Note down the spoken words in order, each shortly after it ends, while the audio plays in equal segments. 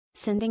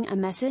Sending a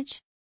message?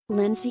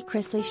 Lindsie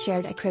Chrisley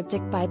shared a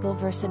cryptic Bible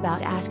verse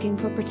about asking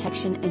for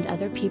protection and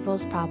other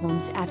people's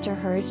problems after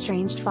her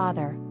estranged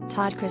father,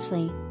 Todd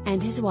Chrisley,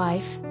 and his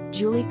wife,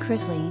 Julie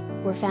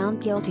Chrisley, were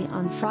found guilty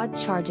on fraud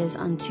charges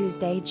on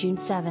Tuesday, June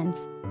 7.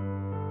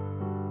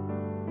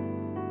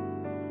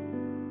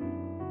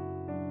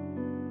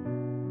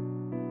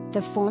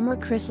 The former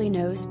Chrisley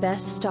Knows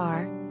Best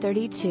star,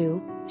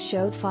 32,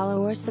 showed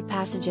followers the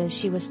passages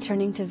she was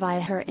turning to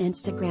via her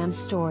Instagram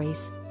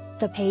stories.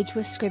 The page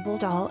was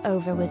scribbled all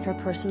over with her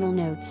personal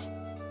notes.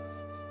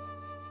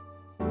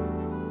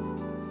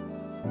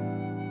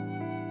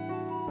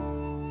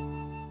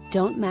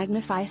 Don't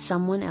magnify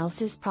someone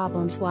else's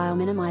problems while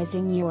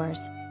minimizing yours.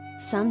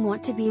 Some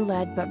want to be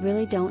led but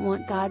really don't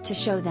want God to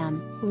show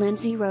them,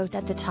 Lindsie wrote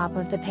at the top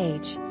of the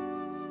page.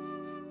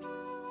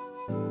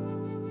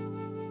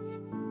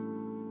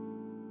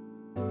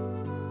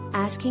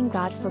 Asking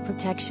God for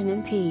protection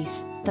and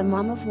peace, the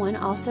mom of one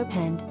also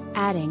penned,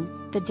 adding,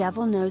 "The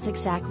devil knows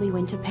exactly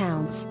when to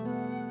pounce."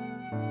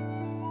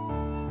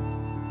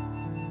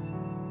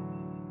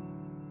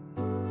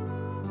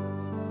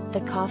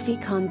 The Coffee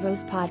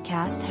Convos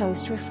podcast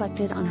host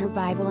reflected on her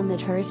Bible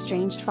amid her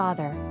estranged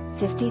father,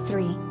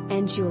 53,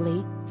 and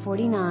Julie,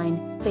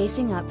 49,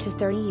 facing up to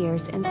 30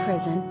 years in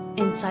prison,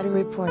 Insider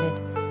reported.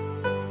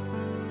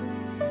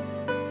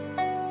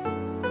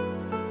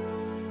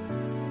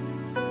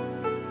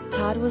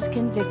 Todd was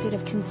convicted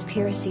of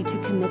conspiracy to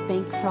commit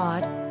bank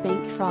fraud,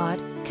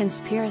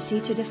 conspiracy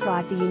to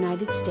defraud the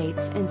United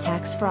States and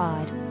tax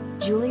fraud.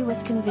 Julie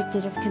was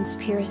convicted of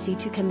conspiracy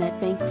to commit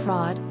bank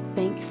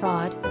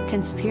fraud,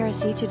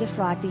 conspiracy to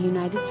defraud the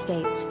United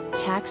States,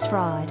 tax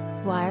fraud,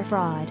 wire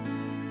fraud.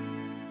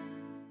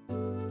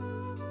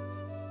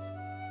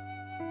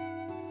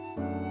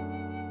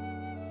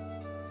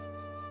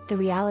 The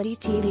reality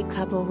TV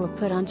couple were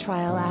put on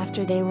trial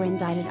after they were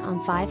indicted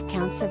on 5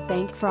 counts of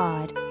bank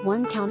fraud,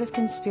 1 count of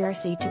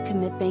conspiracy to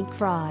commit bank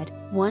fraud,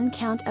 1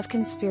 count of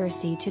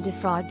conspiracy to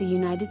defraud the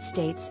United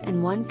States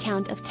and 1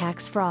 count of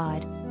tax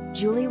fraud.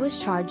 Julie was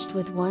charged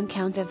with 1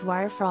 count of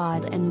wire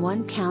fraud and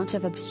 1 count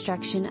of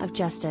obstruction of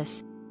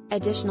justice.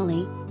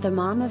 Additionally, the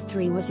mom of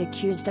 3 was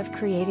accused of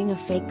creating a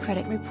fake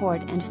credit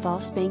report and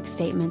false bank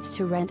statements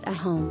to rent a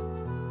home.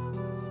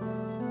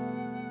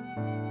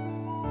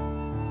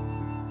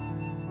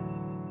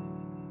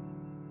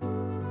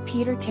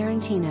 Peter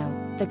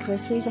Tarantino, the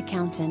Chrisleys'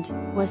 accountant,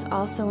 was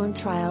also on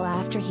trial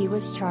after he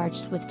was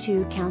charged with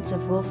 2 counts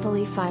of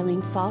willfully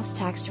filing false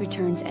tax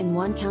returns and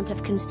 1 count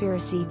of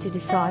conspiracy to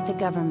defraud the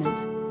government.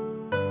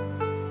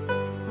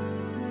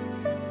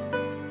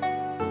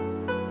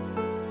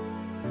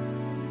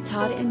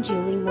 Todd and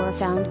Julie were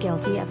found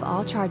guilty of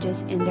all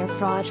charges in their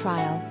fraud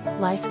trial,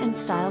 Life and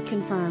Style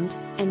confirmed,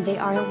 and they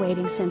are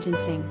awaiting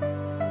sentencing.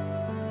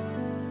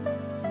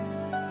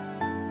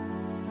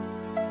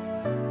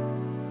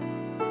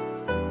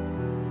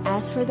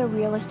 As for the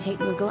real estate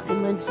mogul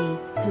and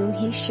Lindsie, whom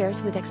he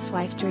shares with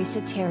ex-wife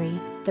Teresa Terry,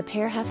 the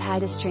pair have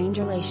had a strained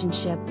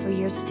relationship for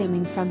years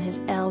stemming from his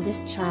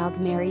eldest child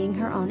marrying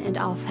her on and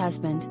off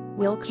husband,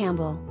 Will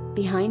Campbell,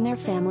 behind their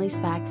family's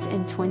backs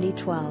in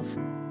 2012.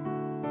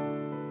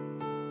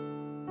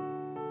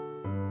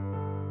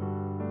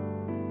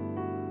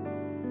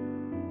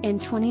 In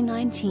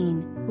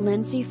 2019,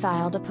 Lindsie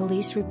filed a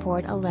police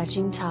report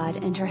alleging Todd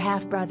and her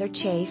half-brother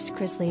Chase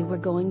Chrisley were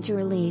going to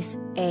release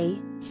a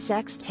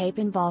sex tape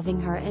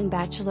involving her and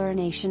Bachelor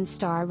Nation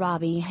star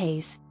Robbie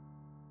Hayes.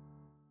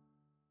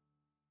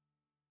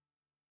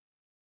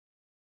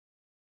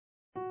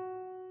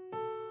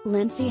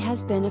 Lindsie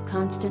has been a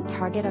constant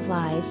target of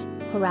lies,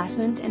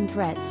 harassment and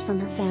threats from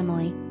her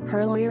family,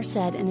 her lawyer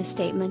said in a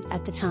statement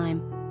at the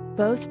time.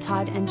 Both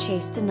Todd and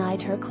Chase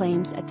denied her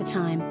claims at the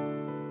time.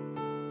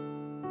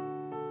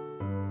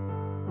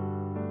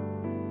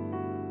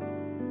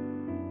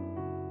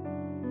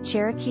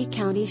 Cherokee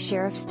County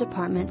Sheriff's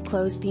Department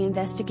closed the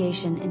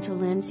investigation into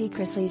Lindsie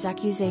Chrisley's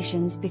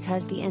accusations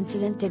because the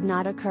incident did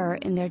not occur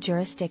in their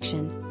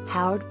jurisdiction,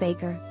 Howard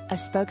Baker, a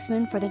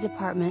spokesman for the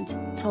department,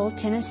 told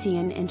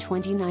Tennessean in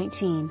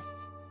 2019.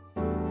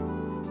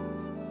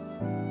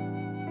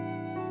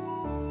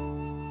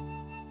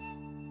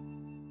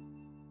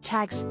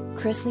 Tags: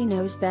 Chrisley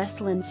Knows Best,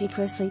 Lindsie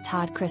Chrisley,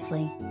 Todd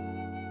Chrisley.